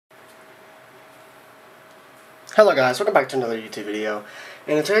Hello guys, welcome back to another YouTube video.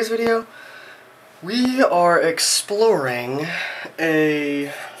 And in today's video, we are exploring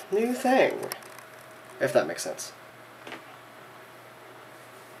a new thing, if that makes sense.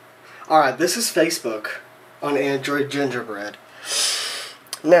 Alright, this is Facebook on Android Gingerbread.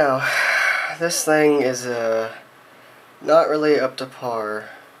 Now, this thing is not really up to par.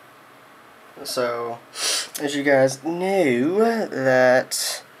 So, as you guys knew,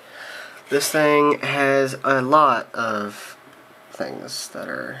 that this thing has a lot of things that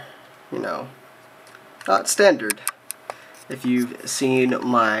are, you know, not standard. If you've seen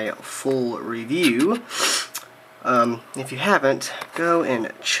my full review, if you haven't, go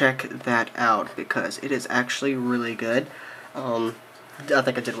and check that out because it is actually really good. I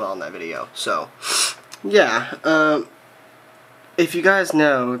think I did well in that video. So, yeah, if you guys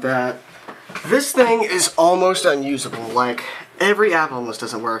know that this thing is almost unusable, like, every app almost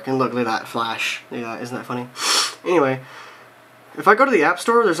doesn't work, and look at that flash. Yeah, isn't that funny? Anyway, if I go to the App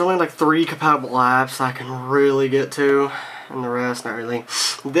Store, there's only like 3 compatible apps I can really get to, and the rest, not really.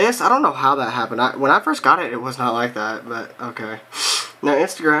 This, I don't know how that happened. When I first got it, it was not like that, but okay. Now,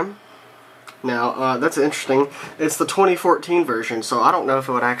 Instagram. Now, that's interesting. It's the 2014 version, so I don't know if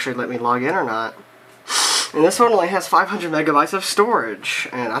it would actually let me log in or not. And this one only has 500 megabytes of storage,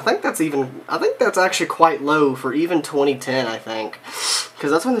 and I think that's actually quite low for even 2010, I think.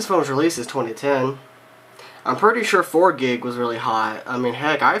 Because that's when this phone was released, is 2010. I'm pretty sure 4 gig was really hot. I mean,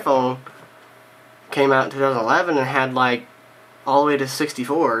 heck, iPhone came out in 2011 and had, like, all the way to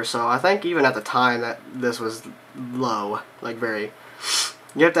 64, so I think even at the time that this was low, like, very.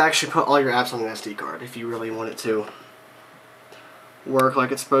 You have to actually put all your apps on an SD card if you really want it to work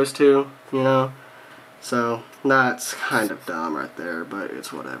like it's supposed to, you know? So, that's kind of dumb right there, but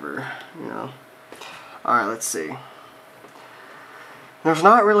it's whatever, you know. Alright, let's see. There's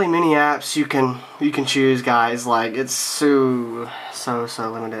not really many apps you can choose, guys. Like, it's so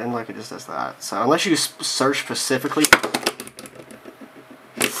limited, and look, it just does that. So, unless you search specifically.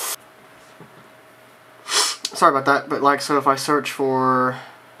 Sorry about that, but like, so if I search for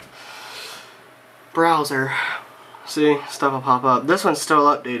browser, see, stuff will pop up. This one's still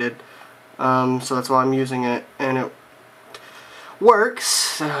updated. So that's why I'm using it, and it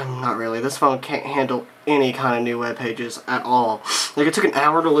works. Not really. This phone can't handle any kind of new web pages at all. Like, it took an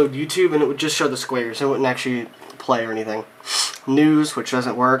hour to load YouTube, and it would just show the squares. It wouldn't actually play or anything. News, which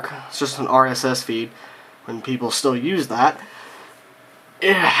doesn't work. It's just an RSS feed, when people still use that.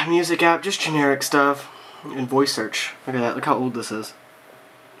 Yeah, music app, just generic stuff. And voice search. Look at that. Look how old this is.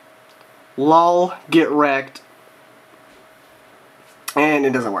 Lol, get wrecked. And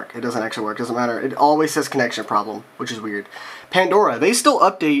it doesn't work. It doesn't actually work. It doesn't matter. It always says connection problem, which is weird. Pandora. They still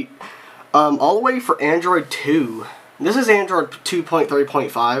update all the way for Android 2. This is Android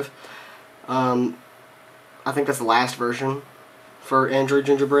 2.3.5. I think that's the last version for Android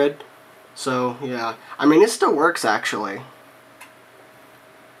Gingerbread. So, yeah. I mean, it still works, actually.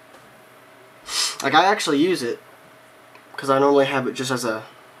 Like, I actually use it because I normally have it just as a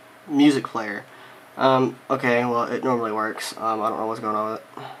music player. Okay, well, it normally works. I don't know what's going on with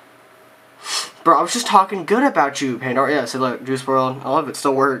it. Bro, I was just talking good about you, Pandora. Yeah, so look, Juice WRLD, I love it,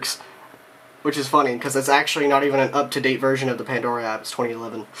 still works. Which is funny, because it's actually not even an up-to-date version of the Pandora app. It's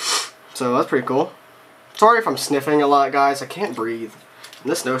 2011. So, that's pretty cool. Sorry if I'm sniffing a lot, guys. I can't breathe.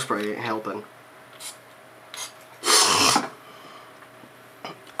 And this nose spray ain't helping.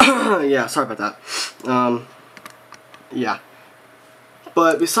 Yeah, sorry about that. Yeah.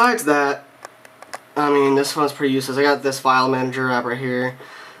 But besides that, I mean, this one's pretty useless. I got this file manager app right here.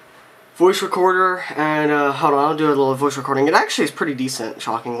 Voice recorder, and hold on, I'll do a little voice recording. It actually is pretty decent,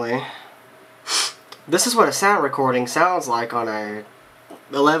 shockingly. This is what a sound recording sounds like on a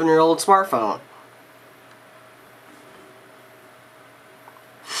 11-year-old smartphone.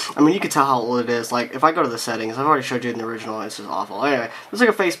 I mean, you can tell how old it is. Like, if I go to the settings, I've already showed you in the original, it's just awful. Anyway, it's like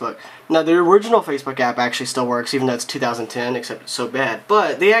a Facebook. Now, the original Facebook app actually still works, even though it's 2010, except it's so bad.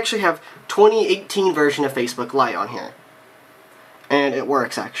 But they actually have 2018 version of Facebook Lite on here. And it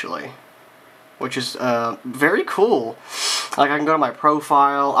works, actually. Which is very cool. Like, I can go to my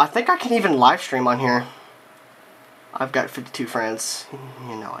profile. I think I can even live stream on here. I've got 52 friends.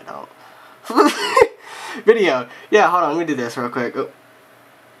 You know I don't. Video. Yeah, hold on, let me do this real quick. Oh.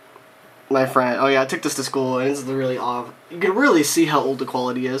 My friend, oh yeah, I took this to school, and it's really off. You can really see how old the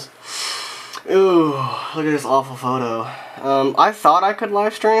quality is. Ooh, look at this awful photo. I thought I could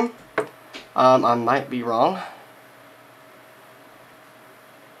live stream. I might be wrong.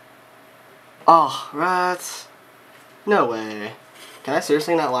 Oh, rats. No way. Can I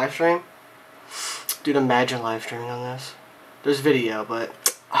seriously not live stream? Dude, imagine live streaming on this. There's video, but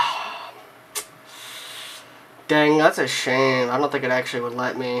Dang, that's a shame. I don't think it actually would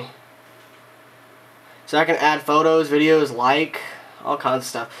let me. So I can add photos, videos, like, all kinds of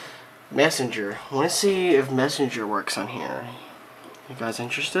stuff. Messenger. I want to see if Messenger works on here. You guys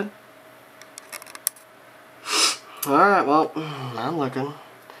interested? Alright, well, I'm looking.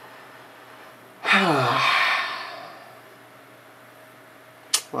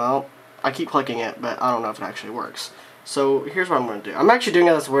 Well, I keep clicking it, but I don't know if it actually works. So here's what I'm going to do. I'm actually doing it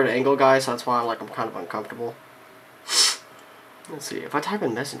at this weird angle, guys, so that's why I'm kind of uncomfortable. Let's see. If I type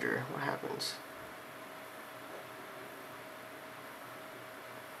in Messenger, what happens?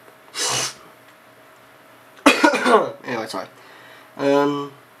 Anyway, sorry.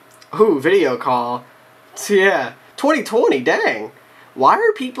 Ooh, video call. So yeah, 2020, dang. Why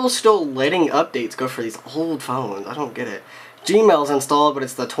are people still letting updates go for these old phones? I don't get it. Gmail's installed, but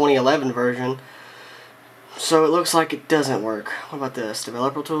it's the 2011 version. So it looks like it doesn't work. What about this?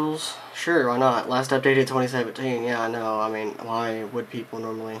 Developer tools? Sure, why not? Last updated 2017. Yeah, I know. I mean, why would people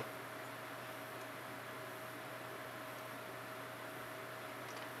normally?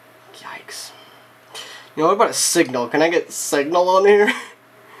 Yikes. You know, what about a Signal? Can I get Signal on here?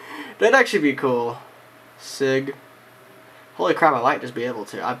 That'd actually be cool. Sig. Holy crap, I might just be able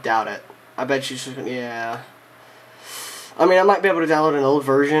to. I doubt it. I bet you should. Yeah. I mean, I might be able to download an old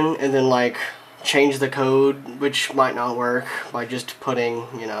version and then, like, change the code, which might not work by just putting,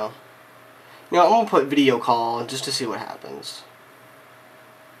 you know. I'm going to put video call just to see what happens.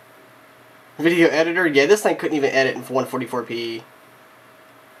 Video editor? Yeah, this thing couldn't even edit in 144p.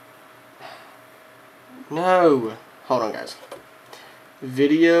 No. Hold on, guys.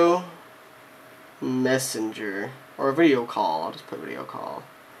 Video messenger. Or video call. I'll just put video call.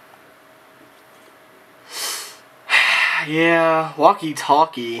 Yeah,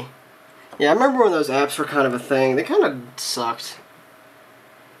 walkie-talkie. Yeah, I remember when those apps were kind of a thing. They kind of sucked.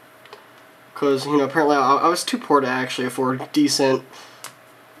 Because, you know, apparently I was too poor to actually afford decent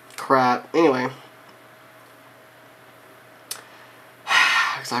crap. Anyway.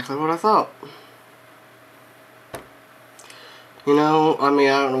 Exactly what I thought. You know, I mean,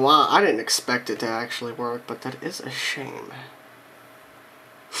 I don't know why. I didn't expect it to actually work, but that is a shame.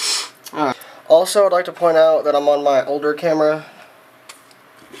 Alright. Also, I'd like to point out that I'm on my older camera,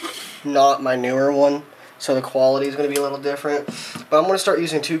 not my newer one, so the quality is going to be a little different. But I'm going to start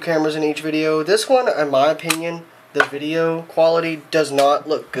using 2 cameras in each video. This one, in my opinion, the video quality does not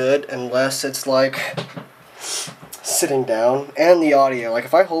look good unless it's like sitting down. And the audio, like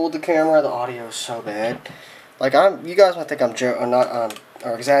if I hold the camera, the audio is so bad. Like you guys might think I'm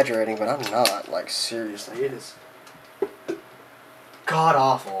or exaggerating, but I'm not. Like seriously, it is god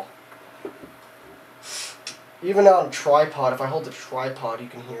awful. Even on a tripod, if I hold the tripod, you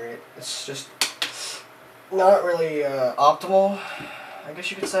can hear it. It's just not really optimal, I guess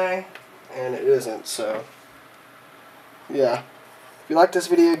you could say, and it isn't. So yeah, if you like this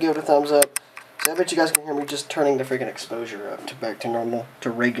video, give it a thumbs up. I bet you guys can hear me just turning the freaking exposure up to back to normal, to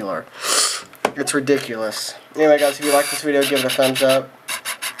regular. It's ridiculous. Anyway, guys, if you like this video, give it a thumbs up.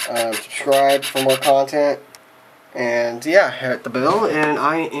 Subscribe for more content. And yeah, hit the bell, and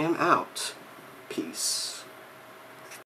I am out. Peace.